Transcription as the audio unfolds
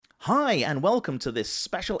Hi, and welcome to this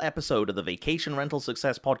special episode of the Vacation Rental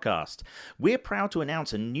Success Podcast. We're proud to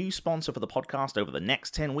announce a new sponsor for the podcast over the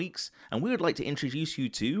next 10 weeks, and we would like to introduce you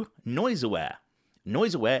to NoiseAware.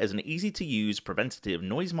 NoiseAware is an easy-to-use preventative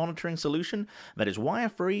noise monitoring solution that is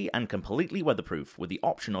wire-free and completely weatherproof with the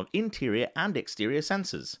option of interior and exterior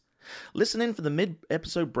sensors. Listen in for the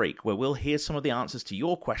mid-episode break where we'll hear some of the answers to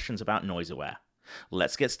your questions about NoiseAware.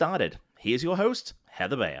 Let's get started. Here's your host,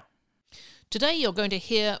 Heather Bayer. Today you're going to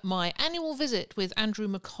hear my annual visit with Andrew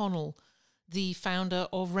McConnell, the founder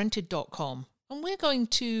of Rented.com, and we're going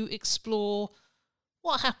to explore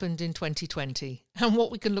what happened in 2020 and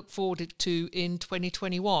what we can look forward to in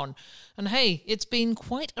 2021. And hey, it's been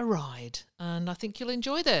quite a ride, and I think you'll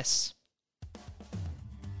enjoy this.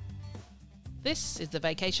 This is the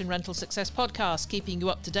Vacation Rental Success Podcast, keeping you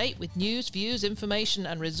up to date with news, views, information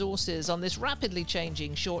and resources on this rapidly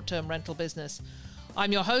changing short-term rental business.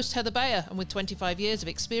 I'm your host, Heather Bayer, and with 25 years of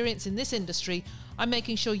experience in this industry, I'm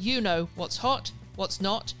making sure you know what's hot, what's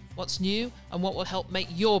not, what's new, and what will help make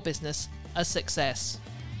your business a success.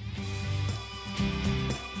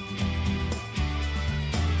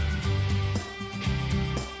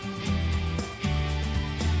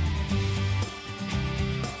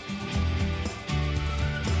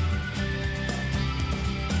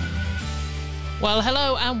 Well,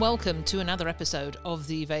 hello and welcome to another episode of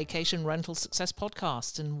the Vacation Rental Success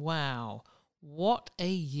Podcast. And wow, what a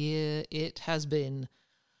year it has been.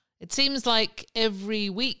 It seems like every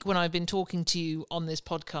week when I've been talking to you on this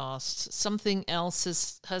podcast, something else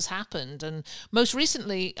has happened. And most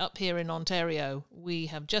recently up here in Ontario, we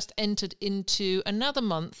have just entered into another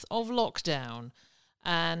month of lockdown.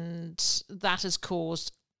 And that has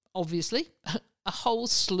caused, obviously, a whole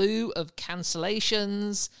slew of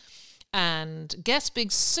cancellations, and guests being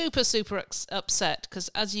super upset because,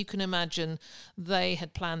 as you can imagine, they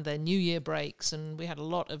had planned their New Year breaks and we had a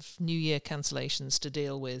lot of New Year cancellations to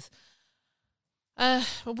deal with.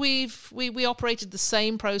 We operated the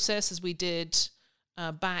same process as we did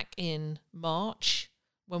back in March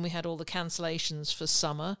when we had all the cancellations for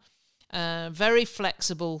summer. Very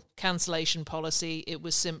flexible cancellation policy. It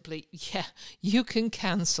was simply, you can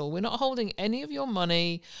cancel. We're not holding any of your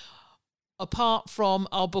money. Apart from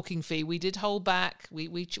our booking fee, we did hold back.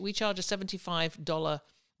 We charge a $75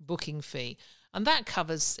 booking fee, and that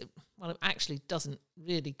covers. Well, it actually doesn't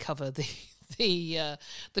really cover the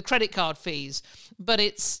credit card fees, but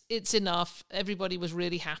it's enough. Everybody was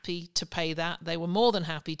really happy to pay that. They were more than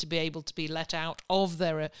happy to be able to be let out of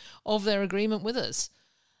their agreement with us,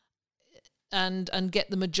 and get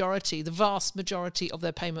the vast majority of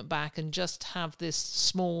their payment back, and just have this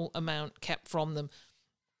small amount kept from them.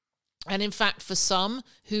 And in fact, for some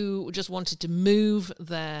who just wanted to move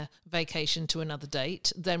their vacation to another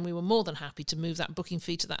date, then we were more than happy to move that booking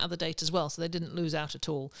fee to that other date as well. So they didn't lose out at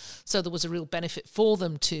all. So there was a real benefit for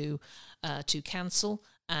them to cancel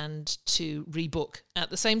and to rebook at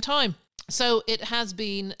the same time. So it has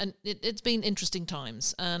been, it's been interesting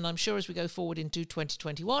times. And I'm sure as we go forward into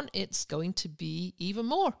 2021, it's going to be even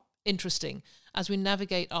more interesting as we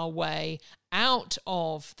navigate our way out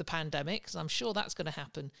of the pandemic, because I'm sure that's going to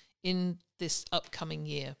happen in this upcoming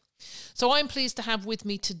year. So I'm pleased to have with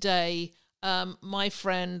me today my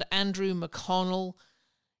friend Andrew McConnell.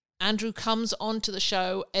 Andrew comes onto the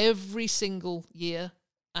show every single year,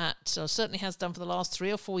 certainly has done for the last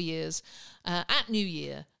 3 or 4 years, at New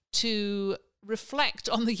Year, to reflect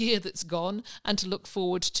on the year that's gone and to look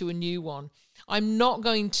forward to a new one. I'm not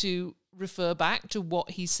going to refer back to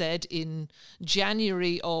what he said in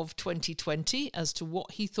January of 2020 as to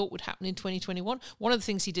what he thought would happen in 2021. One of the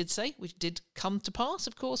things he did say, which did come to pass,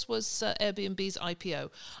 of course, was Airbnb's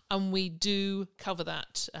IPO. And we do cover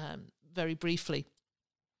that very briefly.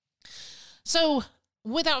 So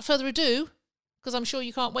without further ado, because I'm sure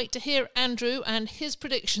you can't wait to hear Andrew and his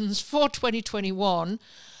predictions for 2021,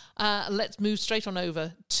 let's move straight on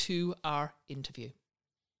over to our interview.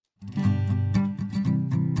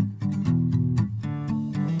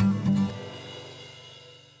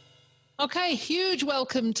 Okay, huge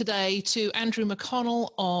welcome today to Andrew McConnell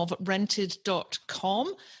of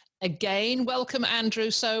Rented.com. Again, welcome,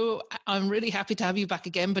 Andrew. So I'm really happy to have you back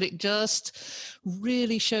again, but it just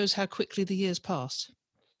really shows how quickly the years passed.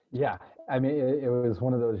 Yeah, I mean, it was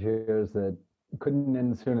one of those years that couldn't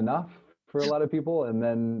end soon enough for a lot of people, and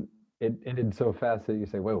then it ended so fast that you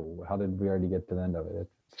say, whoa, how did we already get to the end of it?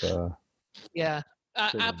 Yeah.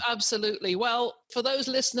 Absolutely. Well, for those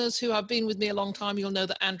listeners who have been with me a long time, you'll know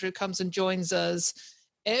that Andrew comes and joins us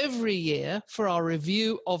every year for our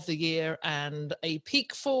review of the year and a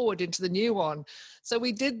peek forward into the new one. So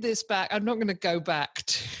we did this back. I'm not going to go back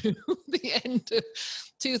to the end of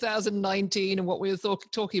 2019 and what we were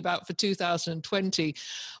talking about for 2020.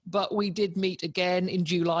 But we did meet again in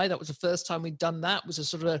July. That was the first time we'd done that. It was a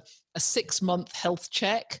sort of a 6-month health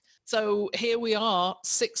check. So here we are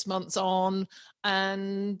 6 months on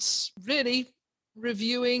and really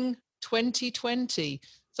reviewing 2020.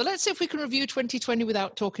 So let's see if we can review 2020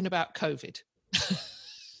 without talking about COVID.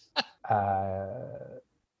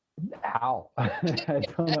 How? I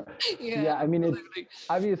don't know. Yeah, I mean,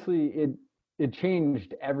 it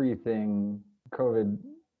changed everything. COVID,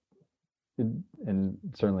 and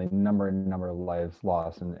certainly number of lives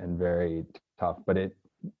lost and very tough. But it,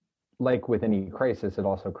 like with any crisis, it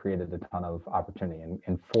also created a ton of opportunity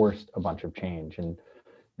and forced a bunch of change. And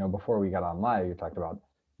before we got on live, you talked about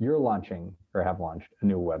you're launching or have launched a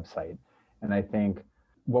new website, and I think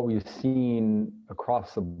what we've seen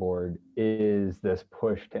across the board is this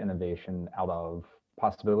push to innovation out of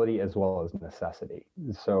possibility as well as necessity.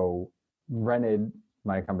 So Rented,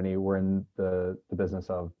 my company, we're in the business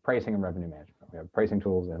of pricing and revenue management. We have pricing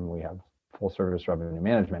tools and we have full service revenue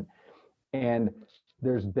management. And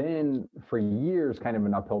there's been for years kind of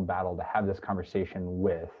an uphill battle to have this conversation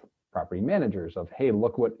with property managers of, hey,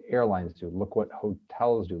 look what airlines do, look what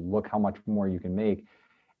hotels do, look how much more you can make.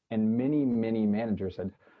 And many managers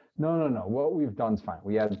said, no, what we've done is fine.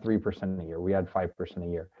 We add 3% a year, we add 5% a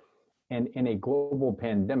year. And in a global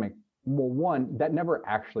pandemic, well, one, that never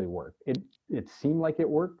actually worked. It seemed like it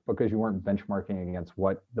worked because you weren't benchmarking against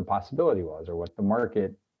what the possibility was or what the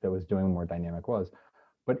market that was doing more dynamic was.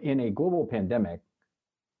 But in a global pandemic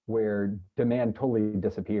where demand totally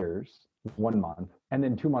disappears 1 month and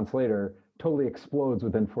then 2 months later totally explodes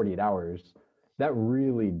within 48 hours, that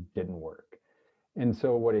really didn't work. And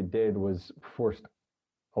so what it did was forced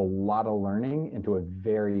a lot of learning into a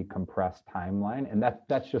very compressed timeline. And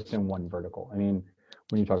that's just in one vertical. I mean,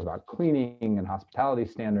 when you talk about cleaning and hospitality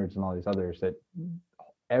standards and all these others, that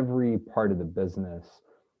every part of the business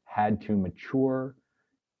had to mature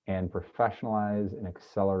and professionalize and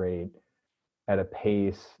accelerate at a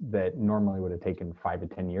pace that normally would have taken 5 to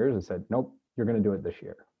 10 years and said, nope, you're going to do it this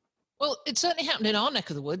year. Well, it certainly happened in our neck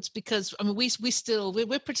of the woods because, I mean,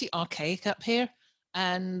 we're pretty archaic up here.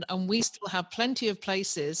 And we still have plenty of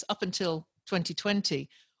places up until 2020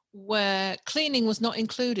 where cleaning was not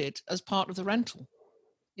included as part of the rental.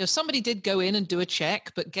 Somebody did go in and do a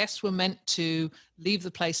check, but guests were meant to leave the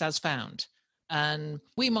place as found. And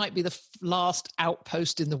we might be the last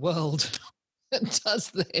outpost in the world that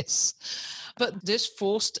does this. But this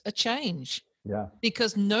forced a change. Yeah.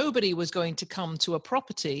 Because nobody was going to come to a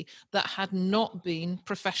property that had not been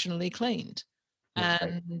professionally cleaned. That's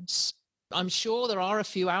and right. I'm sure there are a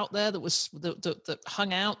few out there that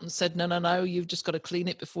hung out and said, no, you've just got to clean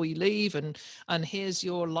it before you leave. And here's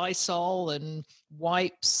your Lysol and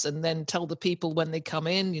wipes. And then tell the people when they come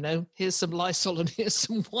in, here's some Lysol and here's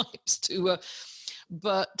some wipes to,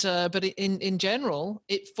 but in general,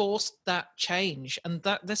 it forced that change. And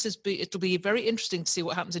it'll be very interesting to see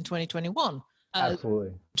what happens in 2021.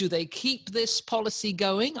 Absolutely. Do they keep this policy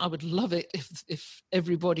going? I would love it if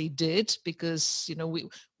everybody did, because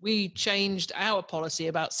we changed our policy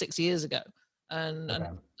about 6 years ago, and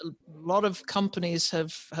a lot of companies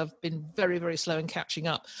have been very, very slow in catching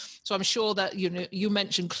up. So I'm sure that you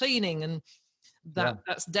mentioned cleaning, and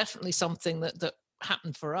that's definitely something that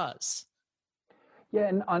happened for us. Yeah,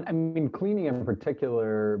 and cleaning in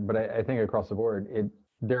particular, but I think across the board,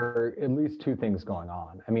 there are at least two things going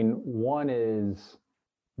on. I mean, one is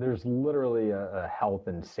there's literally a health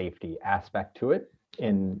and safety aspect to it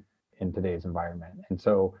in today's environment. And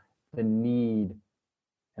so the need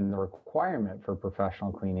and the requirement for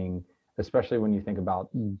professional cleaning, especially when you think about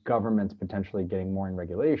governments potentially getting more in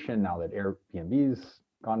regulation now that Airbnb's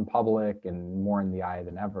gone public and more in the eye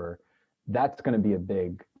than ever, that's going to be a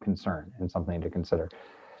big concern and something to consider.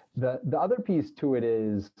 The other piece to it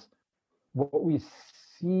is what we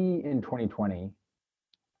see in 2020,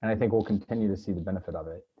 and I think we'll continue to see the benefit of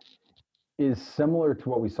it, is similar to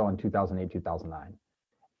what we saw in 2008, 2009.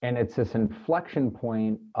 And it's this inflection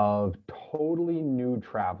point of totally new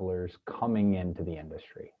travelers coming into the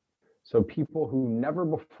industry. So people who never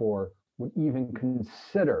before would even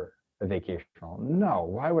consider a vacation rental. No,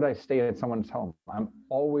 why would I stay at someone's home? I'm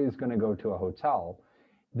always going to go to a hotel.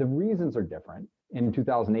 The reasons are different. In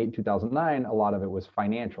 2008, 2009, a lot of it was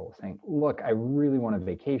financial, saying, look, I really want a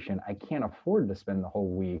vacation. I can't afford to spend the whole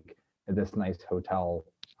week at this nice hotel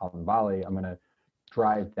out in Bali. I'm going to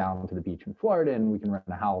drive down to the beach in Florida and we can rent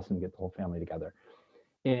a house and get the whole family together.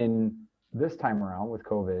 In this time around with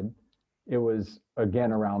COVID, it was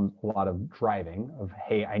again around a lot of driving of,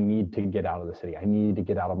 hey, I need to get out of the city. I need to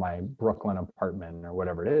get out of my Brooklyn apartment or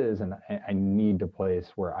whatever it is. And I need a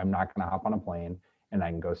place where I'm not going to hop on a plane and I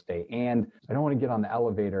can go stay. And I don't want to get on the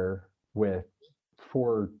elevator with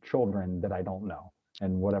 4 children that I don't know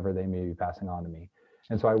and whatever they may be passing on to me.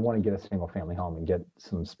 And so I want to get a single family home and get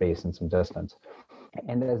some space and some distance.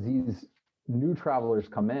 And as these new travelers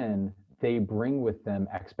come in, they bring with them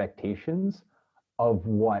expectations of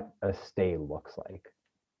what a stay looks like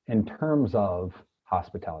in terms of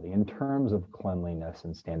hospitality, in terms of cleanliness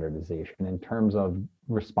and standardization, in terms of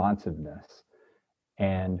responsiveness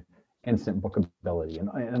and instant bookability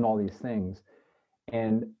and all these things.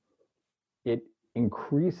 And it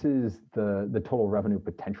increases the total revenue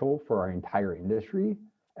potential for our entire industry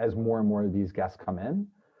as more and more of these guests come in,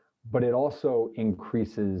 but it also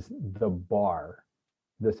increases the bar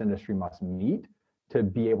this industry must meet to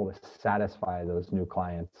be able to satisfy those new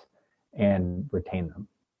clients and retain them.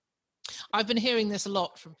 I've been hearing this a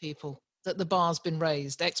lot from people, that the bar's been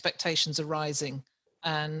raised, expectations are rising.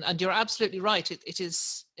 And you're absolutely right. It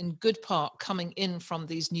is in good part coming in from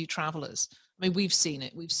these new travelers. I mean, we've seen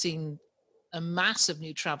it. We've seen a mass of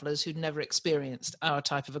new travelers who'd never experienced our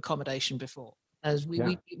type of accommodation before. As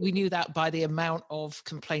we knew that by the amount of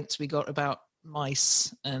complaints we got about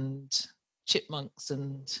mice and chipmunks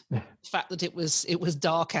and the fact that it was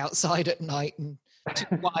dark outside at night and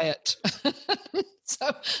too quiet.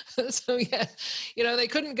 so yeah, they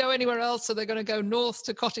couldn't go anywhere else, so they're going to go north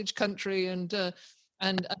to cottage country and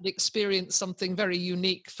experience something very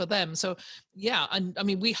unique for them. So yeah, and I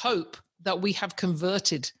mean, we hope that we have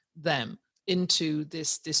converted them into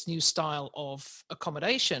this new style of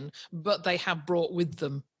accommodation, but they have brought with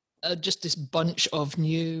them just this bunch of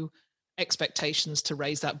new expectations to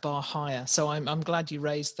raise that bar higher. So I'm glad you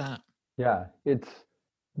raised that. Yeah,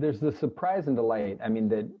 there's the surprise and delight. I mean,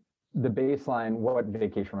 that the baseline, what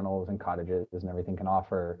vacation rentals and cottages and everything can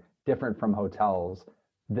offer, different from hotels.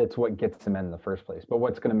 That's what gets them in the first place. But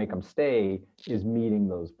what's going to make them stay is meeting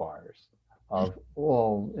those bars of,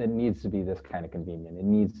 well, it needs to be this kind of convenient. It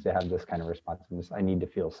needs to have this kind of responsiveness. I need to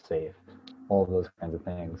feel safe, all of those kinds of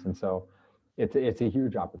things. And so it's a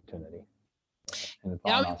huge opportunity. And it's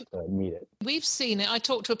on us to meet it. We've seen it. I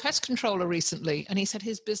talked to a pest controller recently, and he said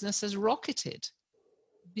his business has rocketed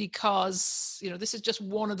because, this is just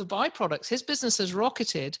one of the byproducts. His business has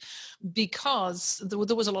rocketed because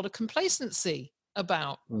there was a lot of complacency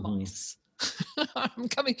about mice. I'm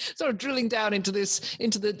sort of drilling down into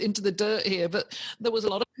the dirt here, but there was a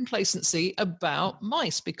lot of complacency about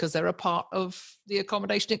mice because they're a part of the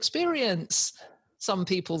accommodation experience, some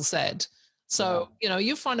people said. So,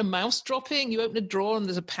 you find a mouse dropping, you open a drawer and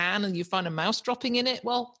there's a pan and you find a mouse dropping in it,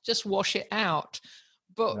 well, just wash it out.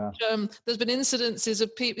 But there's been incidences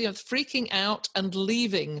of people freaking out and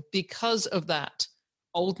leaving because of that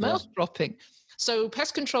old mouse dropping. So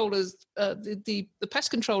pest controllers, the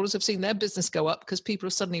pest controllers have seen their business go up because people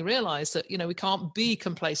have suddenly realized that, we can't be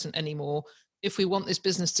complacent anymore. If we want this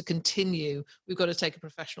business to continue, we've got to take a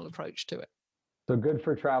professional approach to it. So good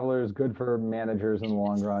for travelers, good for managers in the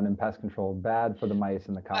long run, and pest control, bad for the mice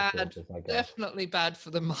and the cockroaches, I guess. Definitely bad for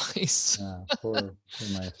the mice. Yeah, poor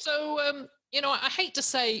mice. So, I hate to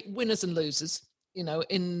say winners and losers,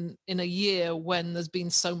 in a year when there's been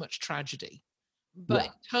so much tragedy. But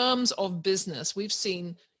in terms of business, we've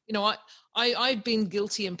seen, I've been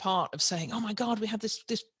guilty in part of saying, oh my God, we have this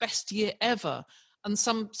best year ever. And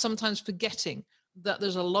sometimes forgetting that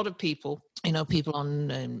there's a lot of people, people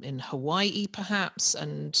in Hawaii perhaps,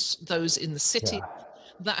 and those in the city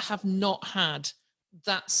that have not had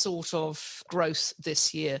that sort of growth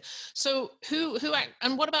this year. So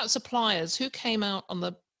and what about suppliers? Who came out on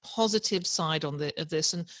the positive side of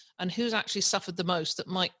this, and who's actually suffered the most that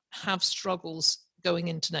might have struggles going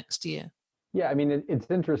into next year? Yeah, I mean, it's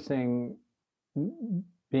interesting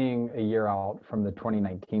being a year out from the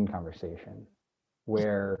 2019 conversation,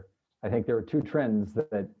 where I think there were 2 trends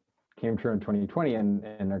that came true in 2020 and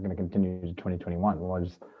are going to continue to 2021.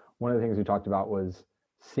 One of the things we talked about was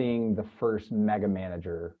seeing the first mega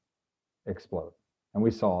manager explode. And we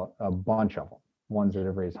saw a bunch of them, ones that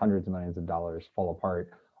have raised hundreds of millions of dollars, fall apart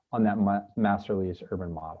on that master lease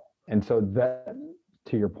urban model. And so that,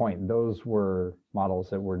 to your point, those were models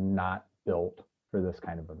that were not built for this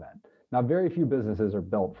kind of event. Now, very few businesses are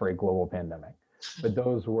built for a global pandemic, but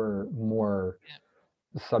those were more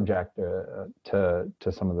subject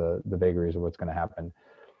to some of the vagaries of what's going to happen.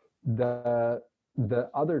 The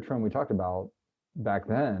other trend we talked about back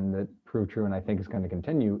then that proved true and I think is going to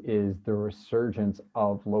continue is the resurgence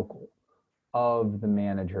of local, of the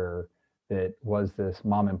manager that was this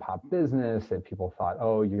mom and pop business that people thought,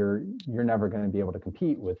 oh, you're never going to be able to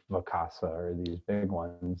compete with Vacasa or these big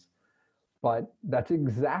ones. But that's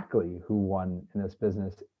exactly who won in this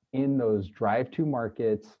business in those drive-to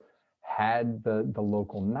markets had the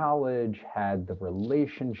local knowledge, had the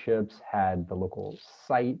relationships, had the local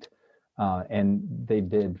site, and they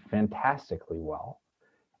did fantastically well.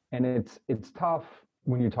 And it's tough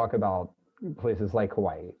when you talk about places like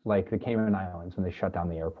Hawaii, like the Cayman Islands when they shut down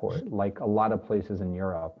the airport, like a lot of places in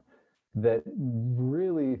Europe that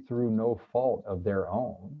really through no fault of their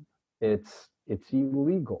own, it's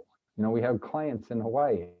illegal. You know, we have clients in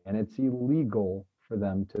Hawaii and it's illegal for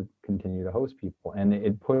them to continue to host people, and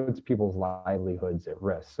it puts people's livelihoods at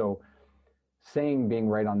risk. So saying being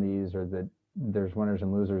right on these or that there's winners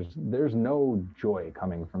and losers, there's no joy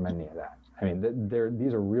coming from any of that. I mean,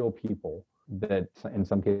 these are real people that in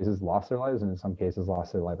some cases lost their lives and in some cases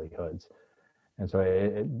lost their livelihoods. And so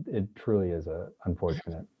it truly is a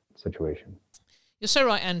unfortunate situation. You're so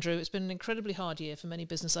right, Andrew. It's been an incredibly hard year for many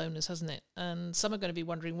business owners, hasn't it? And some are going to be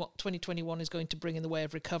wondering what 2021 is going to bring in the way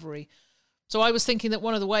of recovery. So I was thinking that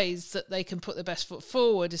one of the ways that they can put their best foot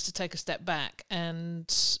forward is to take a step back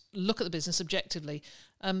and look at the business objectively,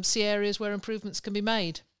 see areas where improvements can be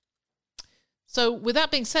made. So with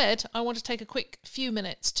that being said, I want to take a quick few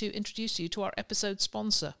minutes to introduce you to our episode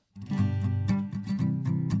sponsor.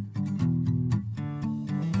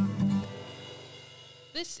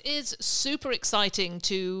 This is super exciting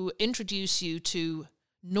to introduce you to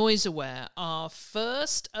NoiseAware, our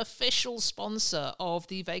first official sponsor of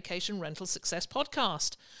the Vacation Rental Success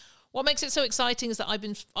podcast. What makes it so exciting is that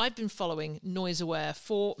I've been following NoiseAware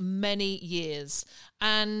for many years,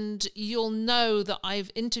 and you'll know that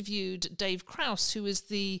I've interviewed Dave Kraus, who is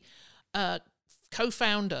the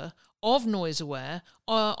co-founder of NoiseAware,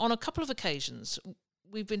 on a couple of occasions.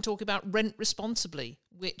 We've been talking about Rent Responsibly,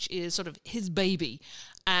 which is sort of his baby,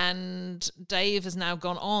 and Dave has now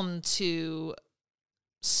gone on to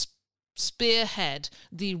spearhead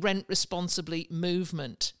the Rent Responsibly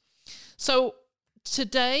movement. So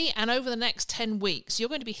today and over the next 10 weeks, you're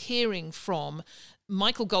going to be hearing from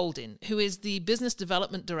Michael Goldin, who is the Business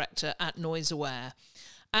Development Director at NoiseAware.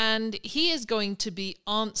 And he is going to be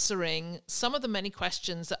answering some of the many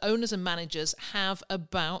questions that owners and managers have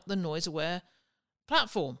about the NoiseAware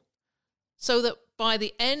platform, so that by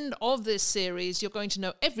the end of this series, you're going to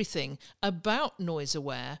know everything about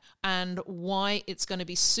NoiseAware and why it's going to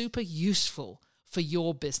be super useful for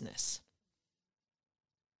your business.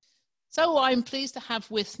 So I'm pleased to have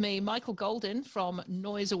with me Michael Goldin from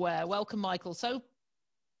NoiseAware. Welcome, Michael. So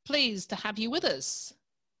pleased to have you with us.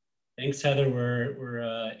 Thanks, Heather.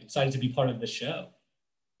 We're excited to be part of the show.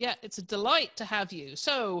 Yeah, it's a delight to have you.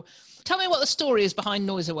 So tell me what the story is behind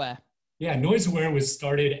NoiseAware. Yeah, NoiseAware was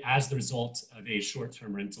started as the result of a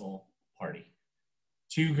short-term rental party.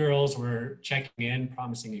 Two girls were checking in,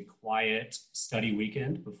 promising a quiet study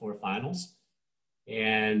weekend before finals.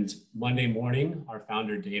 And Monday morning, our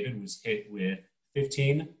founder, David, was hit with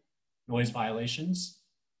 15 noise violations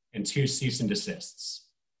and 2 cease and desists.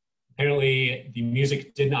 Apparently, the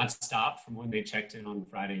music did not stop from when they checked in on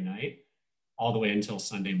Friday night all the way until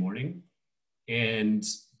Sunday morning. And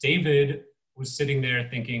David was sitting there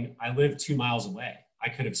thinking, I live 2 miles away. I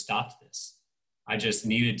could have stopped this. I just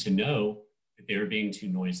needed to know that they were being too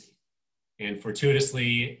noisy. And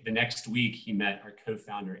fortuitously, the next week, he met our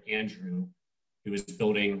co-founder, Andrew, who was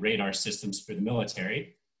building radar systems for the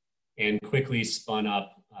military, and quickly spun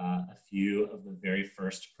up a few of the very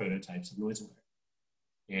first prototypes of NoiseAware.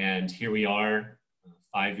 And here we are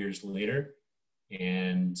 5 years later,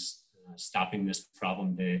 and stopping this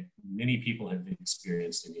problem that many people have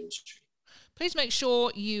experienced in the industry. Please make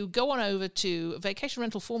sure you go on over to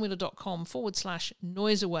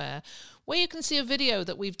vacationrentalformula.com/NoiseAware, where you can see a video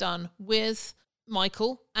that we've done with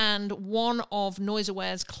Michael and one of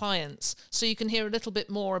NoiseAware's clients, so you can hear a little bit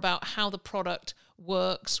more about how the product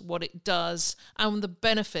works, what it does, and the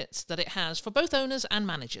benefits that it has for both owners and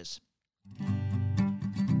managers.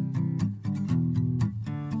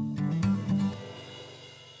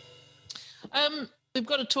 We've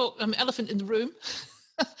got to talk, elephant in the room,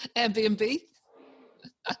 Airbnb.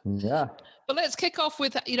 Yeah. But let's kick off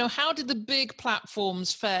with, how did the big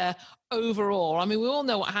platforms fare overall? I mean, we all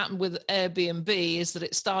know what happened with Airbnb is that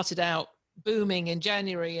it started out booming in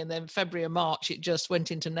January, and then February and March, it just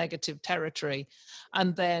went into negative territory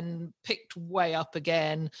and then picked way up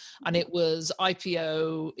again. And it was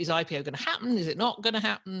IPO. Is IPO going to happen? Is it not going to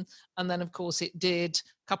happen? And then, of course, it did a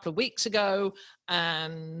couple of weeks ago.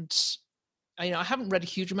 And I haven't read a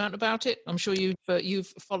huge amount about it. I'm sure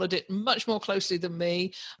you've followed it much more closely than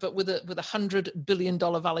me, but with a $100 billion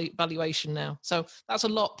valuation now. So that's a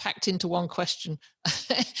lot packed into one question.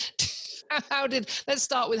 Let's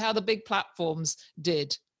start with how the big platforms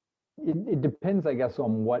did. It depends, I guess,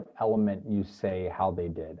 on what element you say how they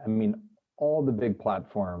did. I mean, all the big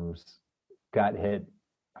platforms got hit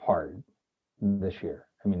hard this year.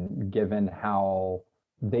 I mean, given how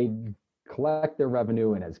they collect their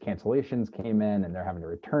revenue and as cancellations came in and they're having to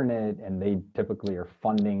return it, and they typically are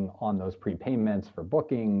funding on those prepayments for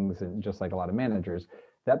bookings, and just like a lot of managers,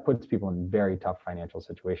 that puts people in very tough financial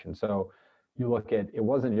situations. So you look at, it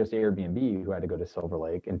wasn't just Airbnb who had to go to Silver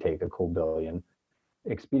Lake and take a cool billion.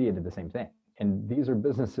 Expedia did the same thing. And these are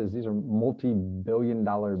businesses, these are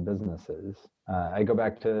multi-billion-dollar businesses. I go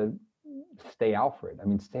back to Stay Alfred. I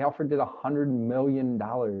mean, Stay Alfred did $100 million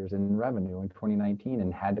in revenue in 2019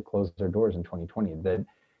 and had to close their doors in 2020. That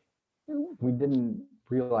we didn't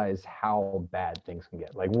realize how bad things can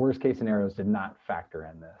get. Like, worst case scenarios did not factor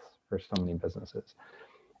in this for so many businesses.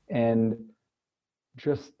 And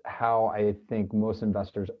just how I think most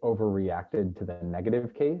investors overreacted to the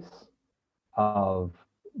negative case of,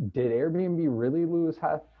 did Airbnb really lose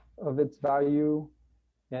half of its value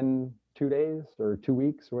in 2 days or 2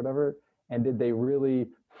 weeks or whatever? And did they really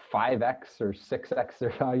 5x or 6x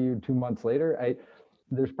their value 2 months later?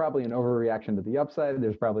 There's probably an overreaction to the upside.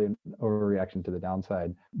 There's probably an overreaction to the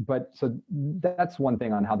downside. But so that's one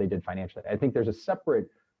thing on how they did financially. I think there's a separate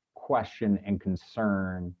question and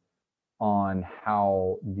concern on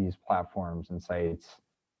how these platforms and sites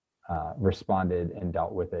responded and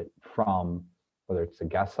dealt with it from whether it's the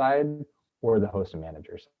guest side or the host and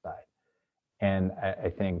manager side. And I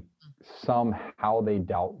think somehow they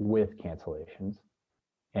dealt with cancellations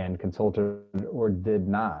and consulted or did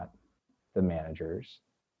not the managers,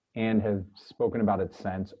 and have spoken about it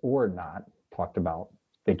since or not talked about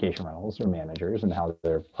vacation rentals or managers and how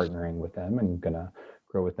they're partnering with them and going to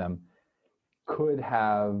grow with them, could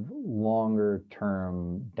have longer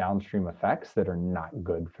term downstream effects that are not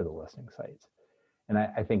good for the listing sites. And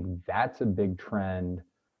I think that's a big trend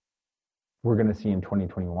we're going to see in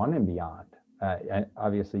 2021 and beyond.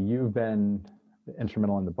 Obviously, you've been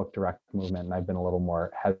instrumental in the Book Direct movement, and I've been a little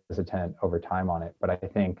more hesitant over time on it. But I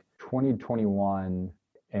think 2021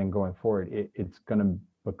 and going forward, it's going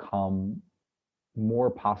to become more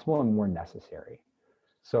possible and more necessary.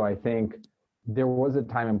 So I think there was a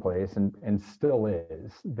time and place, and still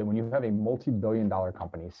is, that when you have a multi-billion-dollar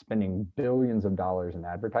company spending billions of dollars in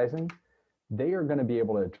advertising, they are going to be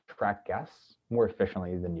able to attract guests more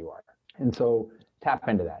efficiently than you are. And so tap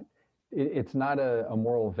into that. It's not a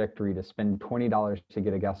moral victory to spend $20 to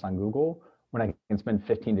get a guest on Google when I can spend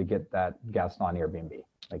 $15 to get that guest on Airbnb.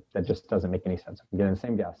 Like, that just doesn't make any sense. I'm getting the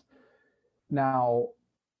same guest. Now,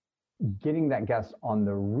 getting that guest on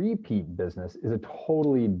the repeat business is a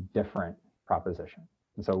totally different proposition.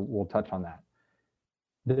 And so we'll touch on that.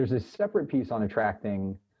 There's a separate piece on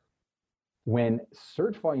attracting. When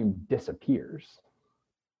search volume disappears,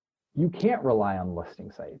 you can't rely on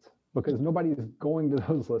listing sites because nobody's going to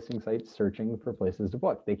those listing sites searching for places to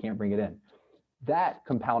book. They can't bring it in. That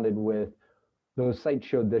compounded with those sites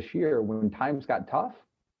showed this year, when times got tough,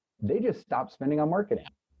 they just stopped spending on marketing.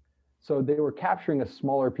 So they were capturing a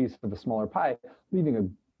smaller piece of a smaller pie, leaving a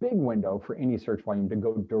big window for any search volume to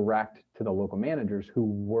go direct to the local managers who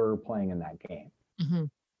were playing in that game. Mm-hmm.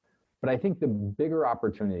 But I think the bigger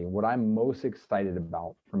opportunity, what I'm most excited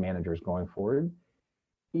about for managers going forward,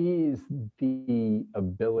 is the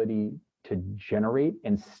ability to generate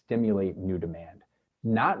and stimulate new demand.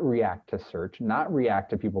 Not react to search, not react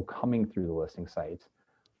to people coming through the listing sites,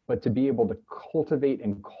 but to be able to cultivate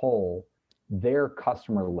and cull their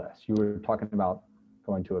customer list. You were talking about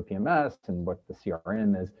going to a PMS and what the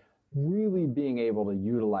CRM is, really being able to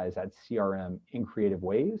utilize that CRM in creative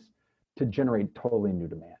ways to generate totally new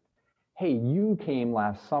demand. Hey, you came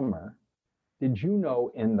last summer. Did you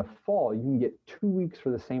know in the fall you can get 2 weeks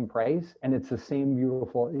for the same price and it's the same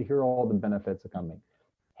beautiful, here are all the benefits of coming.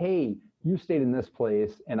 Hey, you stayed in this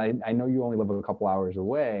place and I know you only live a couple hours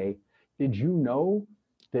away. Did you know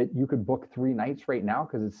that you could book 3 nights right now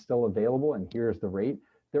because it's still available and here's the rate?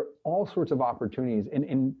 There are all sorts of opportunities,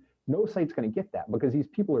 and no site's going to get that because these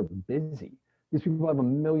people are busy. These people have a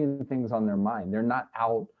million things on their mind. They're not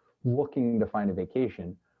out looking to find a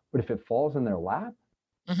vacation. But if it falls in their lap,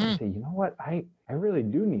 mm-hmm. they say, you know what, I really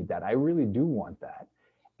do need that. I really do want that.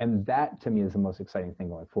 And that to me is the most exciting thing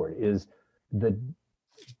going forward, is the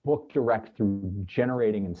Book Direct through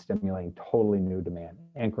generating and stimulating totally new demand,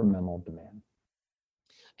 incremental demand.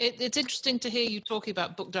 It's interesting to hear you talking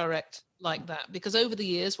about Book Direct like that, because over the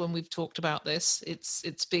years when we've talked about this,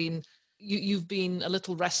 it's been you've been a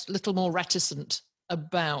little more reticent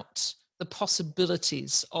about the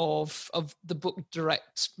possibilities of the Book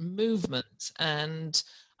Direct movement and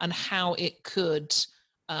how it could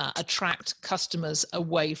attract customers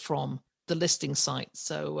away from the listing site.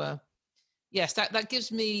 So yes, that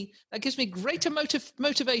gives me greater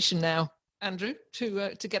motivation now Andrew,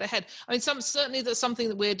 to get ahead. I mean, certainly that's something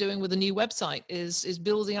that we're doing with a new website is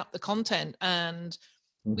building up the content, and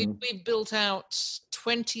we've built out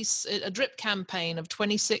a drip campaign of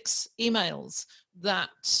 26 emails that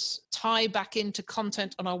tie back into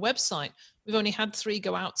content on our website. We've only had 3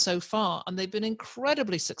 go out so far, and they've been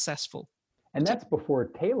incredibly successful. And that's before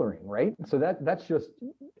tailoring, right? So that's just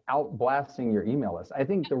out blasting your email list. I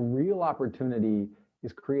think the real opportunity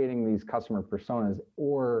is creating these customer personas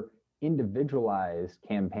or individualized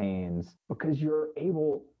campaigns, because you're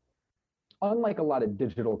able, unlike a lot of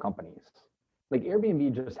digital companies, like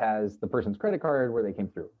Airbnb just has the person's credit card where they came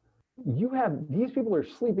through. These people are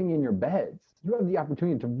sleeping in your beds. You have the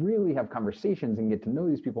opportunity to really have conversations and get to know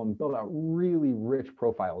these people and build out really rich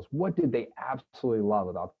profiles. What did they absolutely love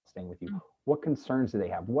about staying with you? What concerns do they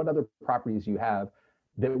have? What other properties do you have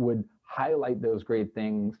that would highlight those great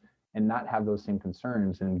things and not have those same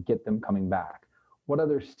concerns and get them coming back? What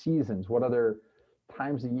other seasons, what other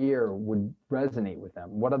times a year would resonate with them?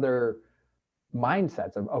 What other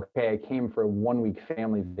mindsets of, okay, I came for a 1-week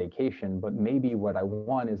family vacation, but maybe what I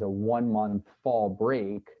want is a 1-month fall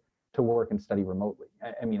break to work and study remotely.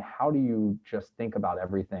 I mean, how do you just think about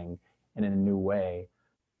everything in a new way?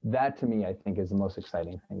 That to me, I think, is the most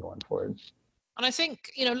exciting thing going forward. And I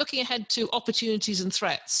think, looking ahead to opportunities and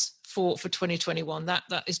threats for 2021, that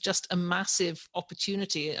is just a massive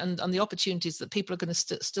opportunity, and the opportunities that people are going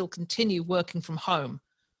to still continue working from home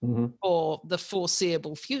for the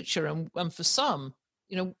foreseeable future. And for some,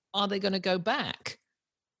 are they going to go back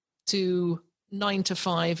to 9 to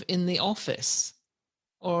 5 in the office?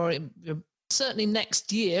 Or certainly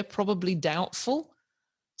next year, probably doubtful.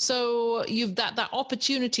 So you've that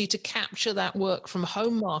opportunity to capture that work from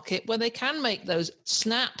home market where they can make those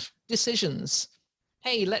snap decisions.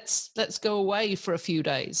 Hey, let's go away for a few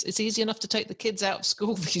days. It's easy enough to take the kids out of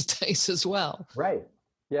school these days as well. Right.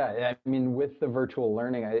 Yeah. I mean, with the virtual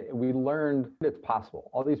learning, we learned it's possible.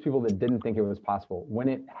 All these people that didn't think it was possible, when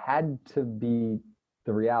it had to be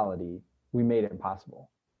the reality, we made it possible.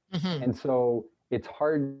 And so it's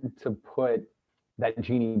hard to put that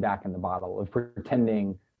genie back in the bottle of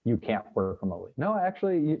pretending you can't work remotely. No,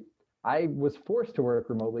 actually, I was forced to work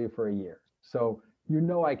remotely for a year. So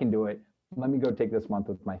I can do it. Let me go take this month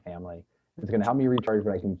with my family. It's going to help me recharge,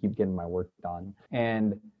 but I can keep getting my work done.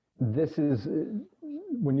 And this is,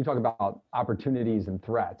 when you talk about opportunities and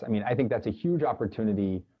threats, I mean, I think that's a huge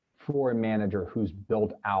opportunity for a manager who's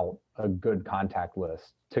built out a good contact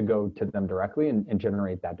list to go to them directly and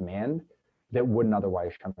generate that demand that wouldn't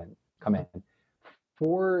otherwise come in.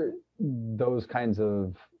 For those kinds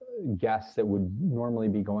of guests that would normally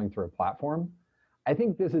be going through a platform, I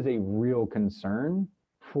think this is a real concern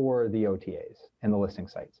for the OTAs and the listing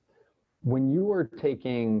sites. When you are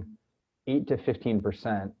taking 8 to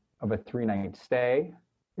 15% of a 3-night stay,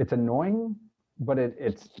 it's annoying, but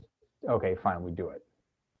it's okay, fine, we do it.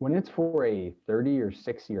 When it's for a 30 or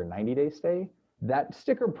 60 or 90-day stay, that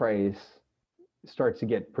sticker price starts to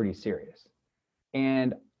get pretty serious.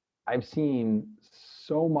 And I've seen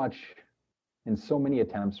so much and so many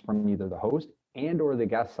attempts from either the host and or the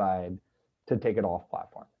guest side to take it off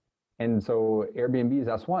platform. And so Airbnb's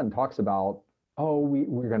S1 talks about,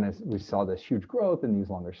 we saw this huge growth in these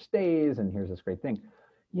longer stays, and here's this great thing.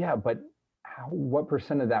 Yeah, but what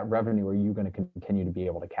percent of that revenue are you going to continue to be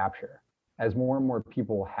able to capture? As more and more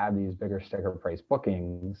people have these bigger sticker price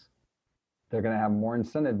bookings, they're going to have more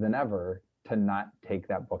incentive than ever to not take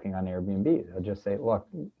that booking on Airbnb. They'll just say, look,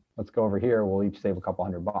 let's go over here. We'll each save a couple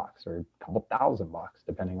 $100 or a couple $1,000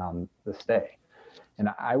 depending on the stay. And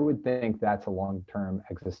I would think that's a long-term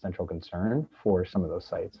existential concern for some of those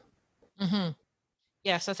sites.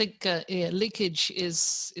 Yes, I think leakage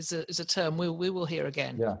is a term we will hear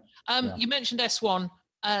again. Yeah. You mentioned S1,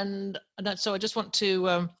 and so I just want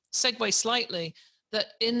to segue slightly. That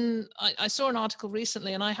I saw an article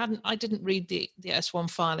recently, and I didn't read the S1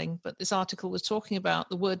 filing, but this article was talking about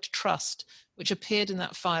the word trust, which appeared in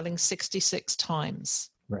that filing 66 times.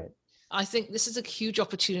 Right. I think this is a huge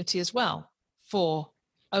opportunity as well for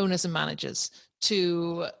owners and managers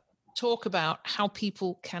to talk about how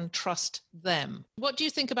people can trust them. What do you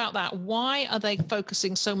think about that? Why are they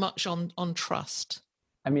focusing so much on trust?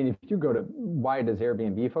 I mean, if you go to why does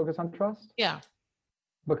Airbnb focus on trust? Yeah.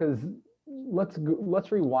 Because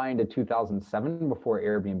let's rewind to 2007 before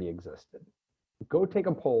Airbnb existed. Go take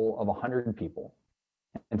a poll of 100 people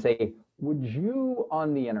and say, would you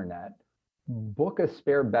on the internet book a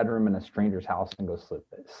spare bedroom in a stranger's house and go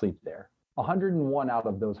sleep there? 101 out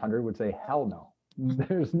of those 100 would say, hell no.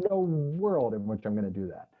 There's no world in which I'm going to do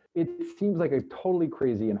that. It seems like a totally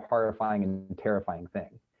crazy and horrifying and terrifying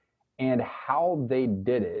thing. And how they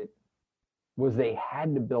did it was they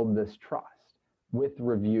had to build this trust with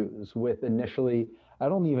reviews, with initially, I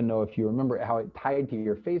don't even know if you remember how it tied to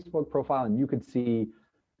your Facebook profile, and you could see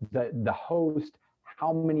the host,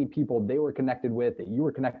 how many people they were connected with, that you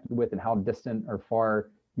were connected with, and how distant or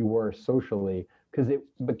far you were socially, because it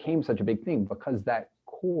became such a big thing, because that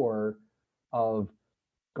core of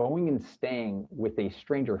going and staying with a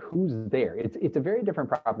stranger who's there, it's a very different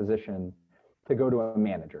proposition to go to a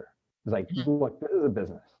manager. It's like, look, this is a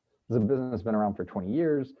business. This is a business that's been around for 20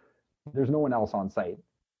 years. There's no one else on site.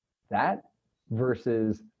 That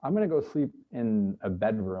versus I'm going to go sleep in a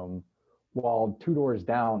bedroom while 2 doors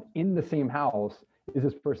down in the same house is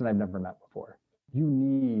this person I've never met before. You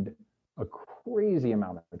need a crazy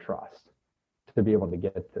amount of trust to be able to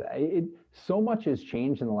get to that. So much has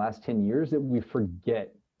changed in the last 10 years that we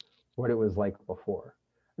forget what it was like before.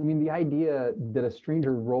 I mean, the idea that a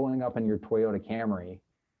stranger rolling up in your Toyota Camry,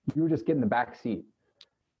 you would just get in the back seat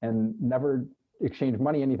and never exchange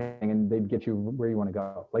money, anything, and they'd get you where you want to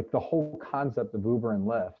go. Like, the whole concept of Uber and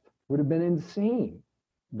Lyft would have been insane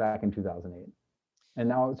back in 2008. And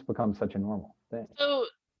now it's become such a normal thing. So,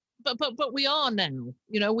 but we are now,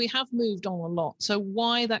 we have moved on a lot. So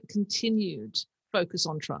why that continued focus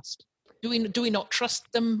on trust? Do we not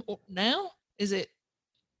trust them now? Is it?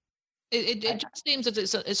 It just seems that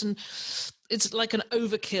it's like an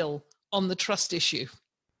overkill on the trust issue.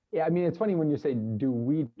 Yeah, I mean, it's funny when you say, do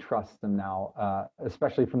we trust them now,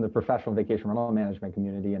 especially from the professional vacation rental management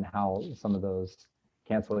community and how some of those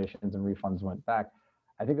cancellations and refunds went back.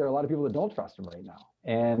 I think there are a lot of people that don't trust them right now.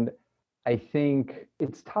 And I think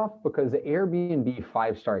it's tough because the Airbnb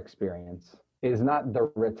 5-star experience is not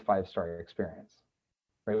the Ritz 5-star experience.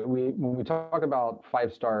 Right? When we talk about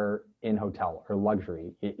 5-star in hotel or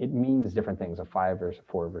luxury, it means different things, a 5 versus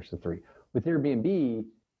 4 versus 3. With Airbnb,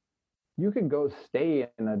 you could go stay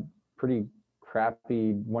in a pretty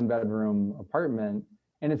crappy 1-bedroom apartment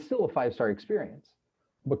and it's still a 5-star experience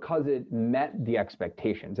because it met the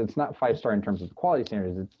expectations. It's not 5-star in terms of the quality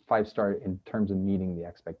standards, it's 5-star in terms of meeting the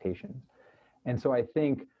expectations. And so I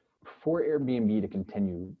think for Airbnb to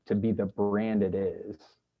continue to be the brand it is,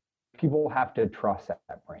 people have to trust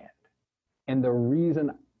that brand. And the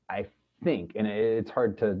reason I think, and it's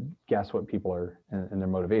hard to guess what people are and their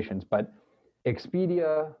motivations, but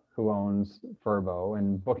Expedia, who owns Vrbo,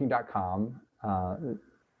 and Booking.com,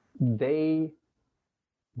 they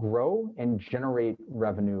grow and generate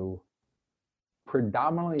revenue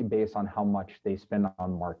predominantly based on how much they spend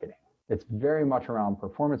on marketing. It's very much around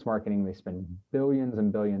performance marketing. They spend billions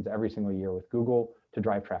and billions every single year with Google to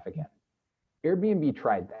drive traffic in. Airbnb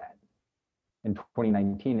tried that in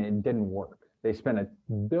 2019 and it didn't work. They spent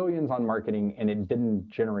billions on marketing and it didn't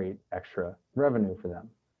generate extra revenue for them.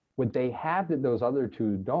 What they have that those other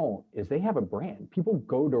two don't is they have a brand. People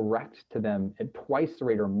go direct to them at twice the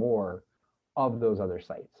rate or more of those other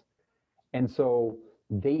sites. And so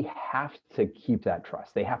they have to keep that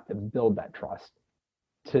trust. They have to build that trust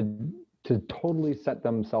to totally set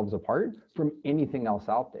themselves apart from anything else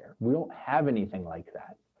out there. We don't have anything like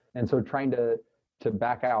that. And so trying to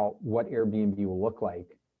back out what Airbnb will look like,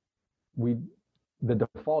 the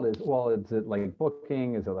default is, well, is it like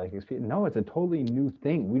Booking? Is it like Expedia? No, it's a totally new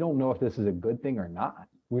thing. We don't know if this is a good thing or not.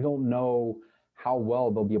 We don't know how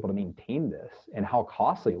well they'll be able to maintain this and how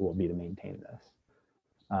costly it will be to maintain this.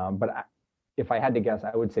 But if I had to guess,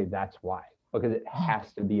 I would say that's why, because it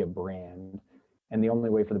has to be a brand. And the only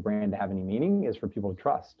way for the brand to have any meaning is for people to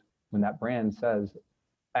trust. When that brand says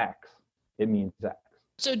X, it means X.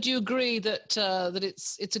 So do you agree that that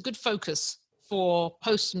it's a good focus for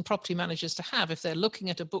hosts and property managers to have if they're looking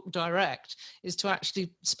at a book direct, is to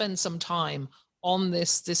actually spend some time on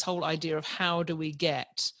this whole idea of how do we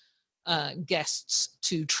get guests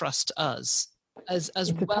to trust us as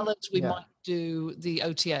well as we might do the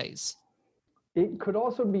OTAs? It could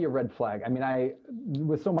also be a red flag. I mean,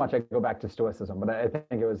 with so much, I go back to Stoicism, but I think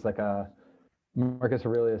it was like Marcus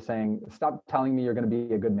Aurelius saying, stop telling me you're going to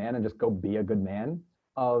be a good man and just go be a good man.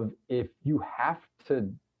 Of if you have to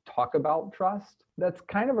talk about trust, that's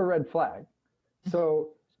kind of a red flag. So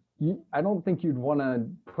I don't think you'd want to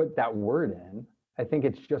put that word in. I think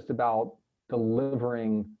it's just about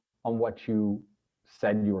delivering on what you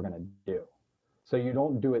said you were going to do. So you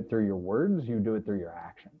don't do it through your words, you do it through your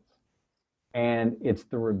actions. And it's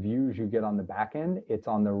the reviews you get on the back end. It's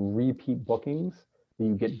on the repeat bookings that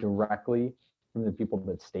you get directly from the people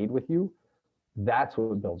that stayed with you. That's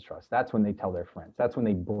what builds trust. That's when they tell their friends. That's when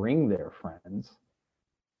they bring their friends.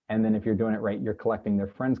 And then if you're doing it right, you're collecting their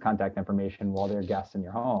friends' contact information while they're guests in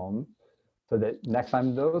your home so that next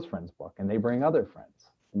time those friends book and they bring other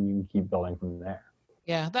friends and you keep building from there.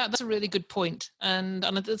 Yeah, that's a really good point. And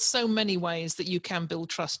there's so many ways that you can build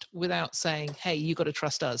trust without saying, hey, you got to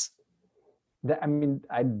trust us. I mean,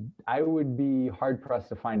 I would be hard pressed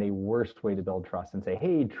to find a worse way to build trust and say,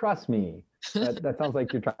 hey, trust me. That sounds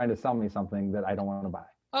like you're trying to sell me something that I don't want to buy.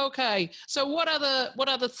 Okay, so what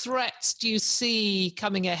other threats do you see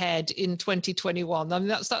coming ahead in 2021? I mean,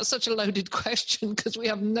 that's such a loaded question because we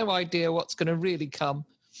have no idea what's going to really come.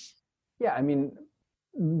 Yeah, I mean,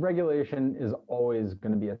 regulation is always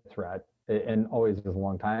going to be a threat, and always is a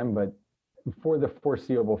long time, but for the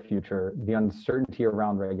foreseeable future, the uncertainty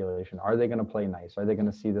around regulation, are they going to play nice? Are they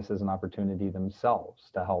going to see this as an opportunity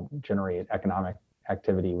themselves to help generate economic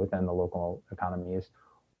activity within the local economies?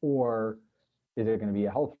 Or is it going to be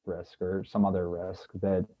a health risk or some other risk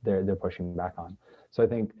that they're pushing back on? So I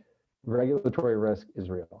think regulatory risk is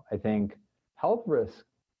real. I think health risk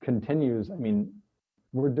continues. I mean,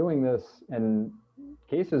 we're doing this and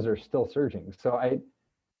cases are still surging. So I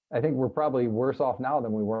think we're probably worse off now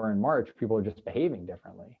than we were in March. People are just behaving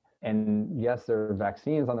differently. And yes, there are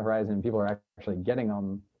vaccines on the horizon. People are actually getting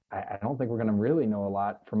them. I don't think we're going to really know a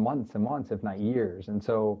lot for months and months, if not years. And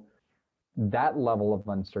so that level of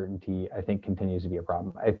uncertainty, I think, continues to be a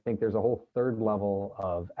problem. I think there's a whole third level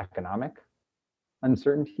of economic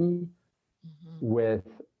uncertainty with,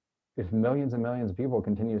 if millions and millions of people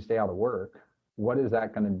continue to stay out of work, what is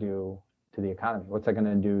that going to do to the economy? What's that going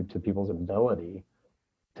to do to people's ability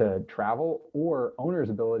to travel or owners'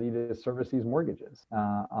 ability to service these mortgages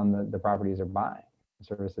on the properties they're buying,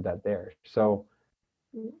 service the debt there? So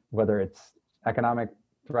whether it's economic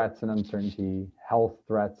threats and uncertainty, health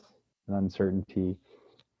threats and uncertainty,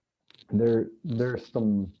 there's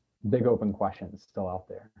some big open questions still out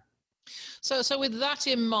there. So with that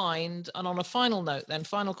in mind, and on a final note then,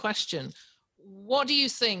 final question, what do you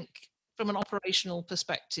think from an operational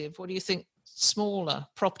perspective, what do you think smaller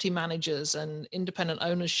property managers and independent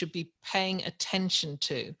owners should be paying attention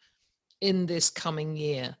to in this coming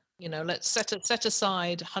year? You know, let's set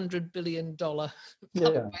aside $100 billion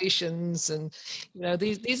valuations, and you know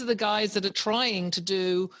these are the guys that are trying to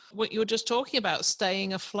do what you were just talking about,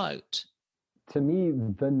 staying afloat. To me,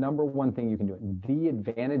 the number one thing you can do, the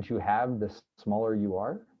advantage you have the smaller you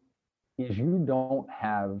are, is you don't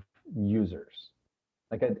have users.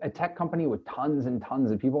 Like a tech company with tons and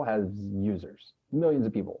tons of people has users, millions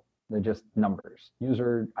of people. They're just numbers,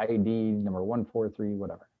 user ID, number 143,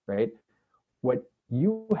 whatever, right? What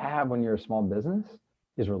you have when you're a small business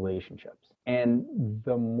is relationships. And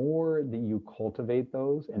the more that you cultivate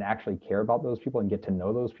those and actually care about those people and get to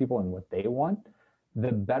know those people and what they want,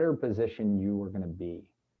 the better position you are going to be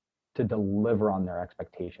to deliver on their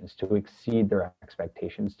expectations, to exceed their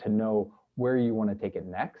expectations, to know where you want to take it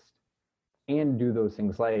next. And do those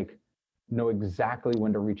things like know exactly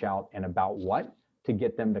when to reach out and about what to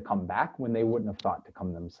get them to come back when they wouldn't have thought to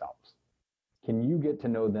come themselves. Can you get to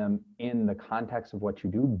know them in the context of what you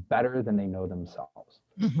do better than they know themselves?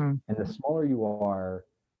 Mm-hmm. And the smaller you are,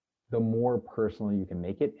 the more personal you can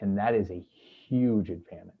make it. And that is a huge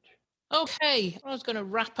advantage. Okay, I was going to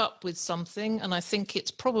wrap up with something, and I think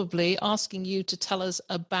it's probably asking you to tell us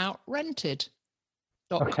about Rented.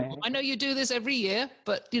 Okay. I know you do this every year,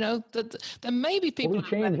 but you know there may be people we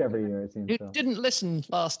change every year. It seems who didn't listen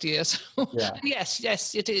last year. So yeah.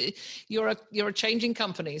 yes, you're a changing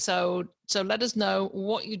company. So let us know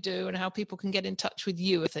what you do and how people can get in touch with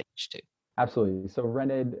you if they wish to. Absolutely. So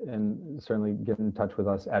Rented, and certainly get in touch with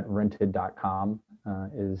us at rented.com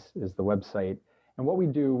is the website. And what we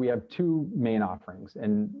do, we have two main offerings,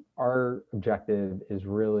 and our objective is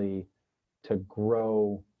really to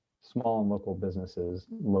grow small and local businesses,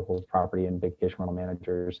 local property and vacation rental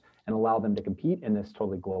managers, and allow them to compete in this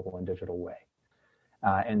totally global and digital way.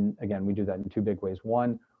 And again, we do that in two big ways.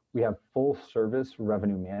 One, we have full service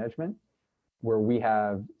revenue management, where we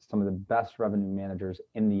have some of the best revenue managers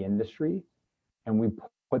in the industry, and we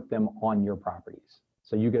put them on your properties.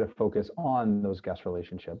 So you get to focus on those guest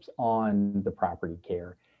relationships, on the property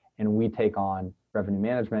care, and we take on revenue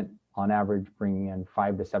management, on average bringing in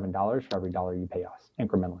 $5 to $7 for every dollar you pay us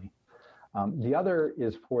incrementally. The other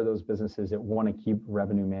is for those businesses that want to keep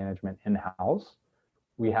revenue management in-house.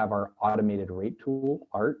 We have our automated rate tool,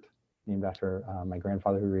 ART, named after my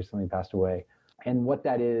grandfather who recently passed away. And what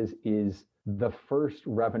that is the first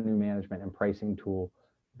revenue management and pricing tool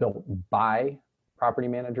built by property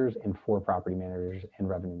managers and for property managers and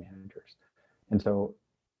revenue managers. And so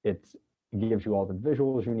it gives you all the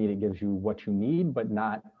visuals you need. It gives you what you need, but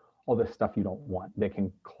not all the stuff you don't want that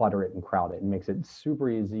can clutter it and crowd it. It makes it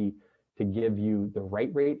super easy to give you the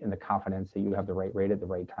right rate and the confidence that you have the right rate at the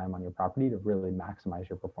right time on your property to really maximize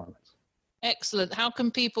your performance. Excellent. How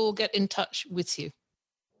can people get in touch with you?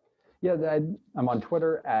 Yeah, I'm on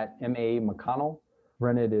Twitter at MA McConnell.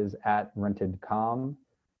 Rented is at RentedCom.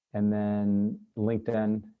 And then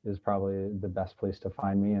LinkedIn is probably the best place to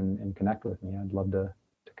find me and connect with me. I'd love to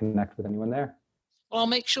connect with anyone there. Well, I'll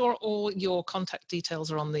make sure all your contact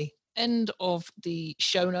details are on the end of the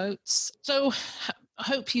show notes. So I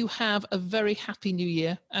hope you have a very happy new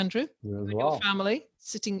year, Andrew. You as with well. your family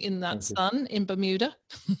sitting in that sun in Bermuda.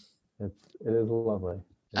 It is lovely.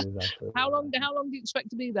 It is absolutely How long do you expect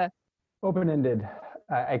to be there? Open-ended.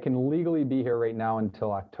 I can legally be here right now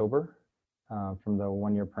until October from the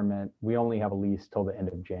 1-year permit. We only have a lease till the end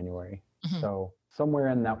of January. Mm-hmm. So somewhere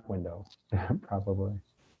in that window, probably.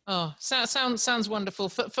 Oh, sounds wonderful.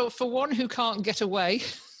 For one who can't get away,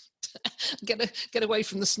 get away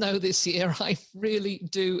from the snow this year, I really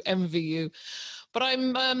do envy you. But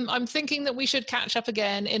I'm thinking that we should catch up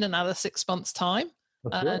again in another 6 months' time,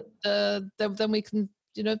 and then we can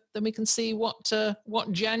see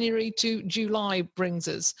what January to July brings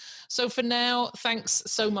us. So for now, thanks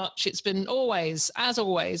so much. It's been as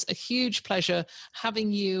always, a huge pleasure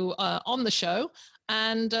having you on the show.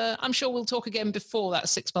 And I'm sure we'll talk again before that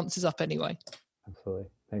 6 months is up anyway. Absolutely.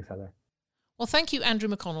 Thanks, Heather. Well, thank you, Andrew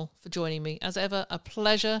McConnell, for joining me. As ever, a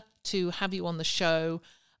pleasure to have you on the show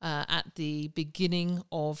at the beginning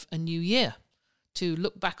of a new year, to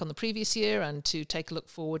look back on the previous year and to take a look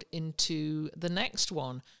forward into the next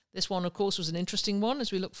one. This one, of course, was an interesting one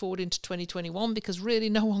as we look forward into 2021, because really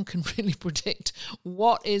no one can really predict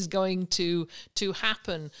what is going to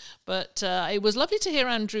happen. But it was lovely to hear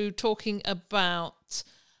Andrew talking about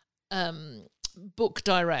Book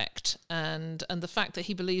Direct and the fact that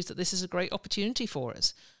he believes that this is a great opportunity for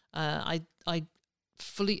us. I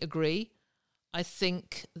fully agree. I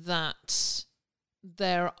think that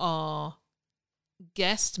there are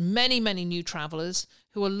guests, many new travelers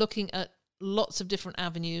who are looking at lots of different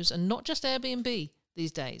avenues and not just Airbnb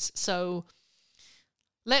these days. So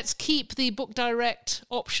let's keep the Book Direct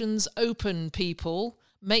options open, people.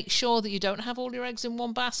 Make sure that you don't have all your eggs in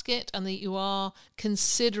one basket and that you are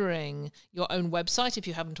considering your own website if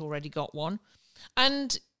you haven't already got one.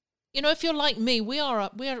 And if you're like me, we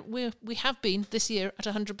have been this year at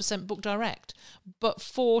 100% Book Direct, but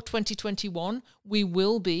for 2021 we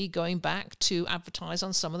will be going back to advertise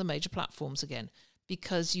on some of the major platforms again,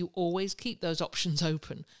 because you always keep those options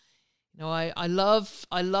open. I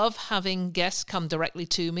love having guests come directly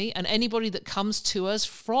to me, and anybody that comes to us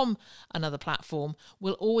from another platform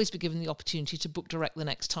will always be given the opportunity to book direct the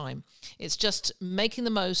next time. It's just making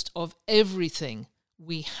the most of everything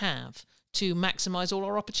we have to maximize all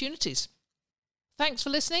our opportunities. Thanks for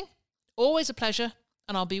listening. Always a pleasure,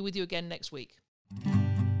 and I'll be with you again next week.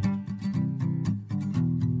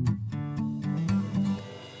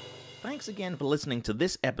 Thanks again for listening to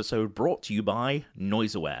this episode brought to you by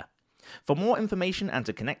NoiseAware. For more information and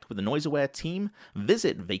to connect with the NoiseAware team,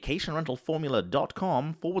 visit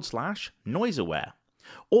vacationrentalformula.com/NoiseAware,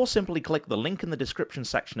 or simply click the link in the description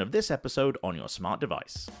section of this episode on your smart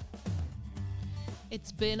device.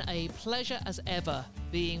 It's been a pleasure as ever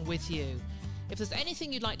being with you. If there's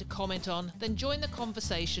anything you'd like to comment on, then join the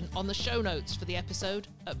conversation on the show notes for the episode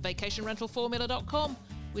at vacationrentalformula.com.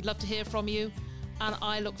 We'd love to hear from you, and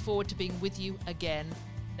I look forward to being with you again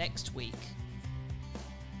next week.